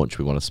do a launch,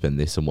 we want to spend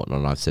this and whatnot.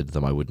 And I've said to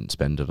them, I wouldn't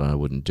spend it and I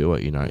wouldn't do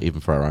it.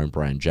 Even for our own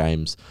brand,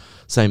 James,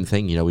 same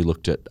thing. We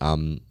looked at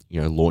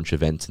launch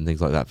events and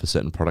things like that for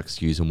certain product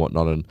SKUs and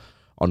whatnot. And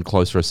on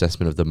closer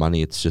assessment of the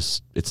money,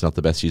 it's not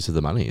the best use of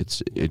the money.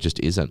 It just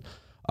isn't.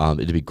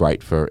 It'd be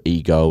great for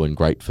ego and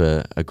great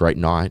for a great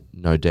night,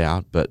 no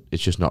doubt, but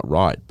it's just not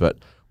right. But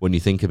when you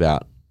think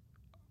about,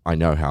 I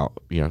know how,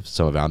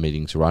 some of our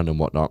meetings run and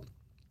whatnot,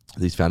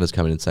 these founders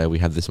come in and say, we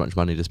have this much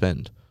money to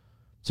spend.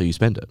 So you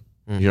spend it.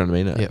 You know what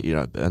I mean?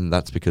 Yep. And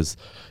that's because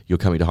you're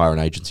coming to hire an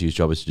agency whose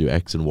job is to do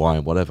X and Y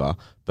and whatever.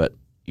 But,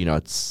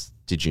 what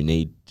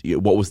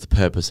was the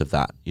purpose of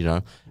that?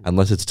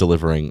 Unless it's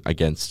delivering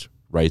against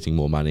raising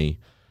more money,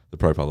 the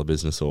profile of the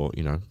business, or,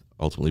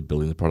 ultimately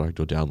building the product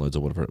or downloads or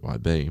whatever it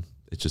might be.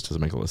 It just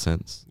doesn't make a lot of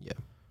sense. Yeah.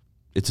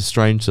 It's a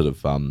strange sort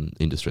of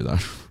industry though.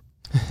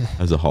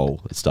 As a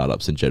whole,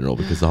 startups in general,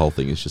 because the whole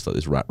thing is just like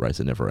this rat race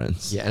that never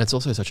ends. Yeah, and it's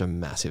also such a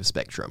massive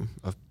spectrum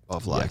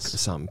of like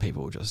some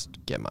people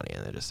just get money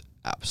and they're just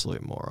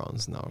absolute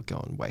morons and they'll go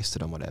and waste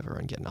it on whatever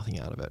and get nothing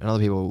out of it. And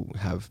other people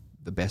have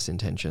the best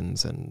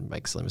intentions and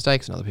make silly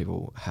mistakes, and other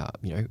people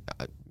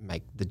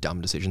make the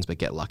dumb decisions but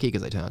get lucky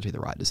because they turn out to be the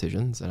right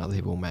decisions. And other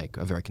people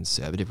are very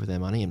conservative with their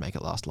money and make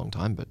it last a long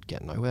time but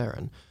get nowhere.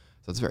 And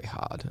so it's very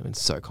hard. I mean,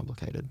 it's so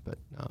complicated, but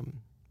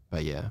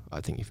yeah,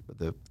 I think if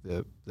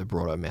the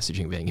broader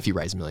messaging being, if you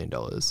raise $1 million,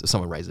 if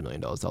someone raises $1 million,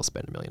 they'll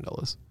spend $1 million.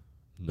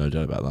 No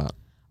doubt about that.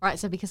 Right,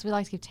 so because we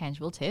like to give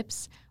tangible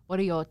tips, what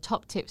are your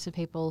top tips for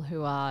people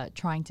who are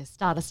trying to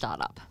start a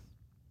startup?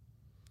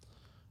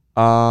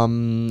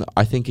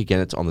 I think, again,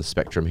 it's on the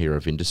spectrum here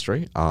of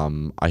industry.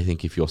 I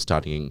think if you're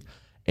starting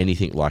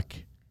anything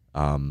like...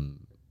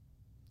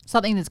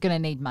 something that's going to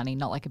need money,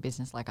 not like a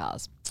business like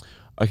ours.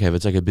 Okay, if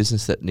it's like a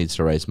business that needs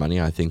to raise money,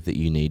 I think that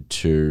you need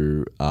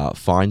to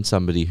find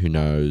somebody who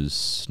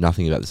knows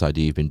nothing about this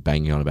idea you've been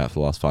banging on about for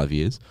the last 5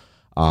 years,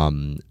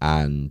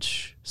 and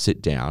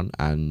sit down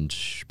and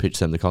pitch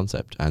them the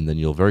concept. And then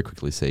you'll very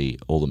quickly see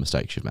all the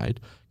mistakes you've made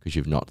because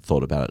you've not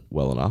thought about it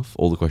well enough.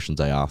 All the questions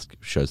they ask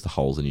shows the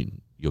holes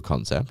in your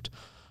concept.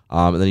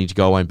 And then you need to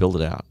go away and build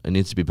it out. It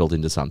needs to be built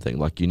into something.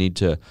 Like you need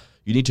to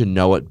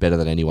know it better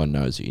than anyone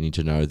knows it. You need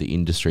to know the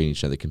industry, you need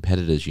to know the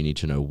competitors, you need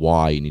to know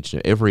why, you need to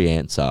know every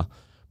answer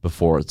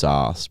before it's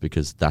asked,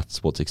 because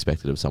that's what's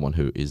expected of someone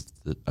who is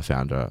a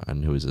founder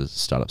and who is a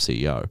startup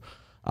CEO.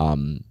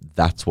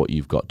 that's what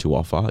you've got to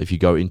offer. If you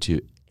go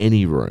into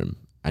any room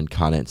and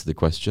can't answer the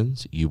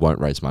questions, you won't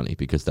raise money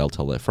because they'll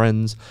tell their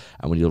friends.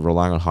 And when you're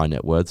relying on high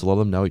net worths, a lot of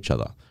them know each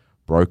other.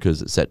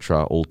 Brokers,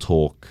 etc., all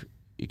talk.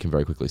 You can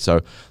very quickly.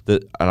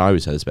 And I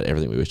always say this about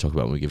everything we always talk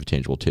about when we give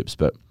tangible tips.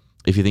 But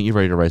if you think you're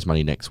ready to raise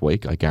money next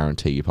week, I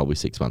guarantee you're probably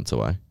 6 months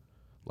away.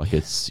 Like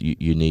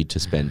you need to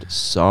spend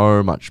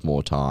so much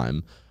more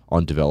time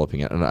on developing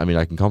it. And I mean,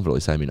 I can confidently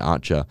say,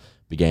 Archer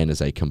began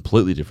as a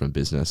completely different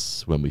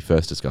business when we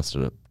first discussed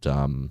it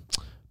at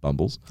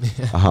Bumbles.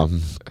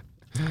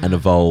 And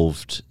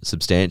evolved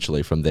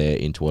substantially from there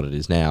into what it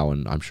is now,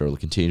 and I'm sure it'll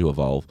continue to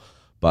evolve.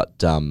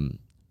 But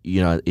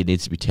it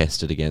needs to be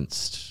tested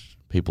against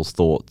people's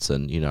thoughts,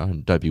 and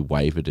and don't be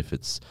wavered if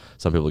it's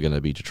some people are going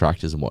to be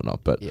detractors and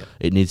whatnot. But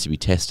it needs to be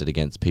tested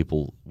against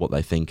people, what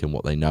they think and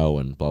what they know,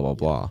 and blah blah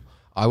blah.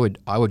 I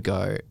would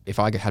go, if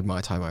I had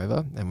my time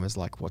over and was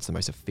like, what's the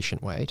most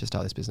efficient way to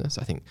start this business?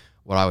 I think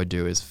what I would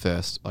do is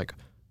first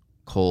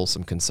call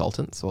some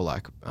consultants or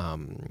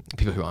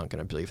people who aren't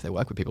going to bill for their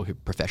work, but people who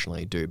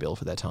professionally do bill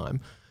for their time,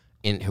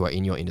 who are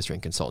in your industry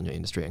and consult in your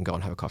industry, and go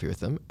and have a coffee with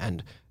them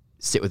and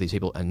sit with these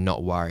people and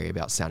not worry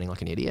about sounding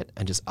like an idiot,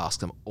 and just ask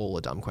them all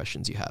the dumb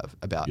questions you have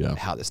about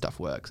how this stuff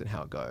works and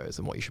how it goes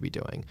and what you should be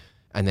doing,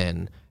 and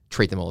then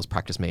treat them all as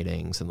practice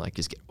meetings, and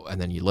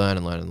and then you learn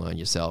and learn and learn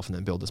yourself, and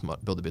then build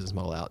the business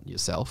model out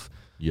yourself.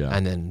 Yeah.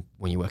 And then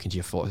when you work into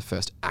your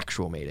first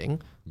actual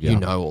meeting, you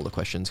know all the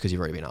questions because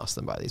you've already been asked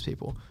them by these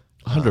people.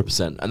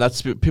 100%, and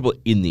that's people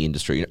in the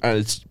industry.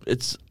 And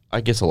it's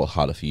I guess a lot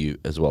harder for you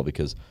as well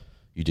because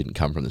you didn't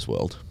come from this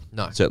world.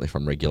 No, certainly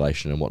from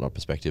regulation and whatnot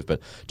perspective, but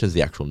in terms of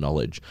the actual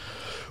knowledge.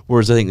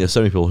 Whereas I think there's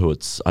so many people who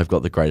I've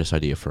got the greatest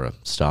idea for a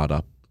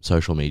startup,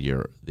 social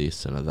media,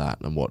 this and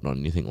that and whatnot,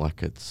 and you think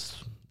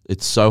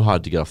it's so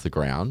hard to get off the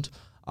ground.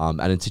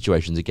 And in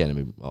situations,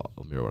 again,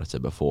 I'll mirror what I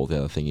said before. The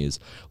other thing is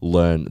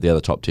the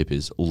other top tip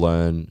is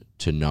learn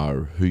to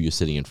know who you're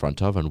sitting in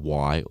front of and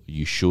why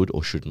you should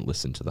or shouldn't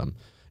listen to them.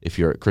 If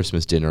you're at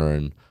Christmas dinner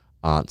and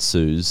Aunt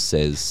Suze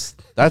says,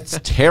 "That's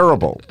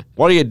terrible.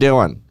 What are you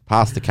doing?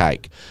 Pass the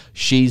cake."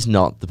 She's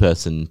not the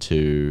person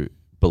to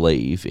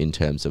believe in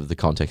terms of the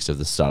context of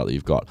the startup that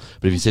you've got.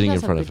 But if you're sitting in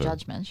front of her,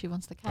 judgment, she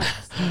wants the cake.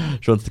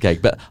 She wants the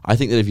cake. But I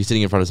think that if you're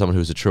sitting in front of someone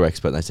who's a true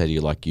expert and they say to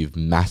you, you've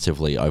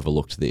massively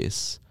overlooked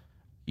this,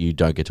 you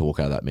don't get to walk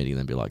out of that meeting and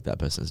then be like, that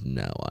person has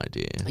no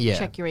idea. Yeah.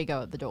 Check your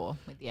ego at the door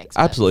with the experts.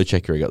 Absolutely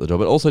check your ego at the door.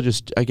 But also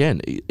just,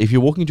 again, if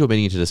you're walking into a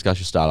meeting to discuss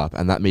your startup,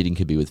 and that meeting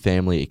can be with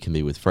family, it can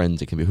be with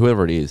friends, it can be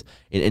whoever it is,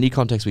 in any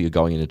context where you're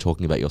going in and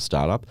talking about your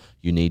startup,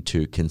 you need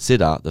to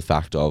consider the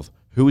fact of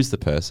who is the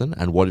person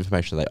and what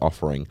information are they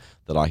offering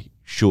that I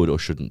should or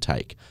shouldn't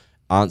take.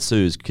 Aunt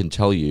Suze can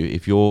tell you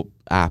if your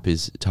app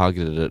is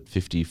targeted at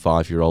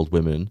 55-year-old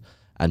women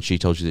and she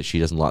tells you that she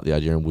doesn't like the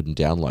idea and wouldn't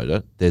download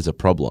it, there's a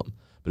problem.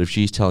 But if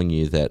she's telling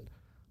you that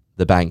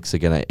the banks are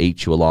going to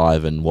eat you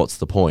alive and what's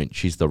the point,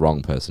 she's the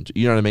wrong person.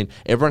 You know what I mean?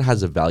 Everyone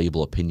has a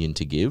valuable opinion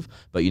to give,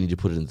 but you need to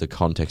put it into the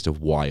context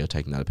of why you're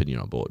taking that opinion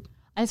on board.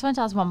 I just wanted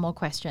to ask one more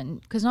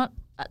question, because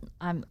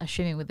I'm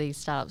assuming with these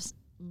startups,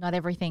 not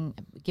everything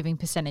giving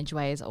percentage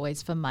away is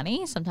always for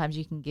money. Sometimes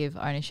you can give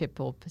ownership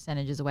or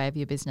percentages away of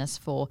your business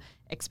for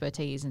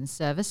expertise and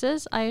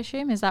services, I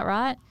assume. Is that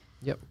right?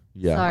 Yep.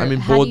 Yeah, so I mean,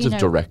 boards of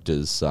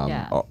directors,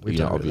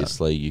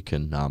 obviously you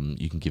can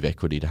give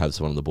equity to have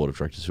someone on the board of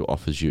directors who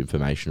offers you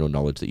information or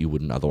knowledge that you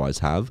wouldn't otherwise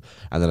have.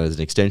 And then as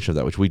an extension of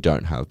that, which we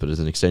don't have, but as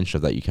an extension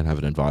of that, you can have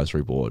an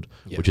advisory board,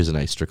 which isn't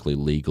a strictly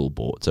legal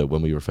board. So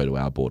when we refer to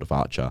our board of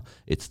Archer,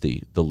 it's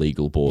the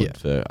legal board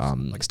for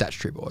like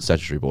statutory board.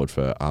 Statutory board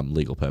for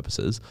legal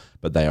purposes.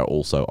 But they are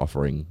also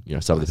offering,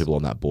 some of the people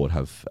on that board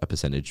have a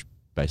percentage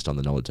based on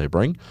the knowledge they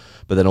bring.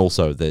 But then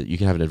also that you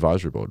can have an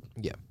advisory board.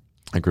 Yeah.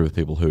 A group of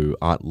people who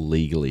aren't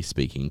legally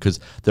speaking, because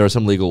there are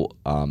some legal,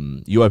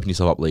 you open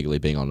yourself up legally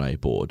being on a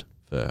board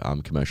for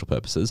commercial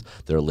purposes.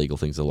 There are legal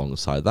things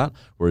alongside that,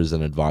 whereas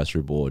an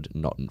advisory board,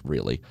 not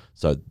really.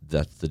 So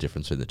that's the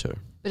difference between the two.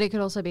 But it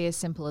could also be as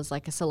simple as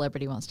like a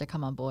celebrity wants to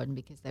come on board, and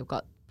because they've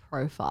got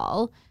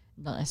profile,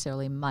 not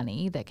necessarily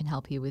money, that can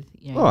help you with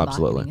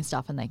marketing and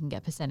stuff, and they can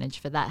get percentage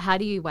for that. How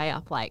do you weigh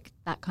up like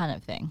that kind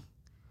of thing?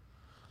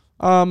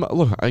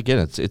 Look, again,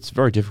 it's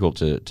very difficult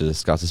to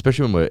discuss,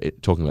 especially when we're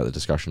talking about the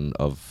discussion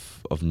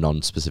of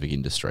non-specific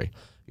industry.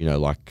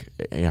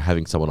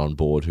 Having someone on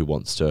board who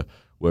wants to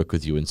work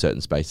with you in certain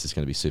spaces is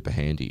going to be super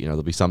handy.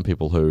 There'll be some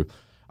people who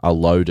are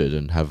loaded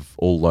and have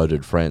all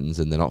loaded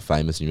friends, and they're not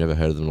famous and you've never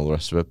heard of them and all the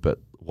rest of it, but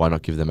why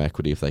not give them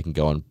equity if they can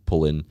go and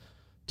pull in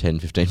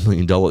 $10-15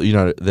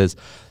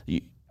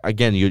 million?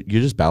 Again, you're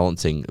just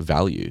balancing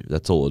value.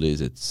 That's all it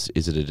is. It's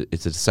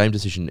the same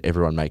decision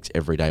everyone makes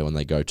every day when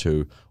they go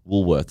to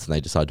Woolworths and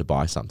they decide to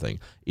buy something.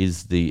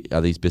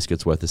 Are these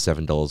biscuits worth the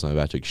 $7 I'm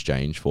about to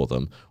exchange for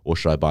them, or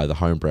should I buy the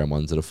home brand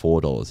ones at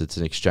 $4? It's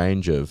an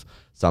exchange of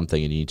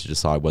something, and you need to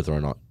decide whether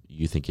or not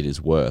you think it is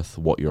worth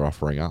what you're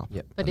offering up.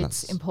 Yep. But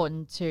it's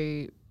important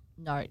to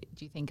note.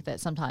 Do you think that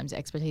sometimes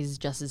expertise is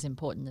just as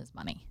important as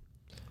money?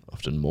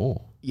 Often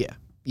more. Yeah,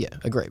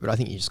 agree. But I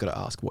think you just got to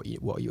ask what you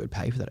would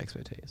pay for that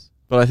expertise.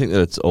 But I think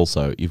that it's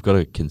also, you've got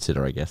to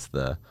consider, I guess,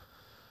 the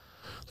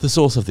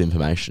source of the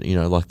information. You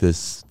know, like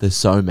there's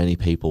so many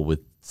people with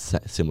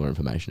similar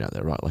information out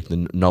there, right? Like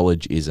the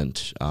knowledge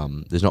isn't,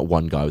 there's not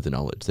one guy with the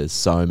knowledge. There's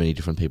so many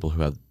different people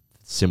who have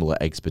similar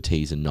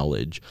expertise and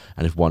knowledge.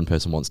 And if one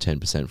person wants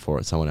 10% for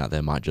it, someone out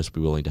there might just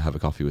be willing to have a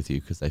coffee with you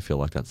because they feel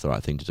like that's the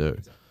right thing to do.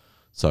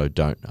 So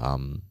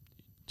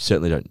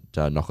certainly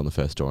don't knock on the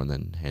first door and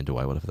then hand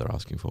away whatever they're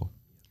asking for.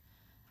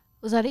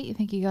 Was that it? You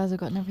think you guys have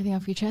gotten everything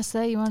off your chest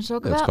there you want to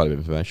talk That's about? quite a bit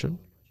of information.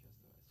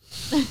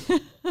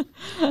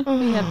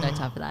 We have no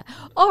time for that.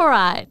 All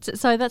right.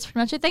 So that's pretty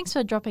much it. Thanks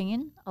for dropping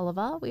in,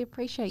 Oliver. We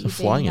appreciate you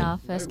being our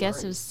first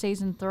guest of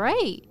season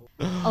 3.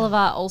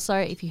 Oliver, also,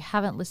 if you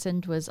haven't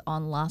listened, was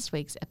on last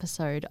week's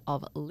episode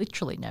of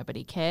Literally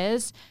Nobody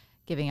Cares,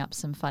 giving up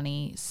some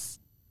funny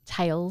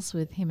tales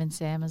with him and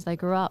Sam as they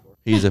grew up.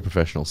 He's a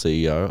professional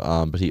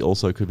CEO, but he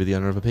also could be the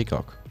owner of a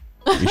peacock.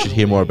 You should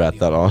hear more about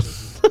that on...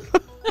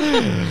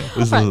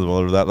 Listen to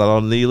more about that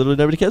on the Literally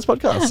Nobody Cares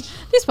podcast.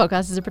 This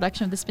podcast is a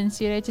production of The Spin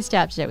Studio. To stay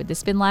up to date with The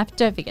Spin Life,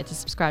 don't forget to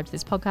subscribe to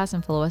this podcast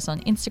and follow us on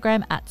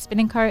Instagram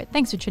 @Spin & Co.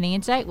 Thanks for tuning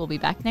in today. We'll be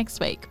back next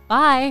week.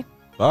 Bye.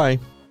 Bye.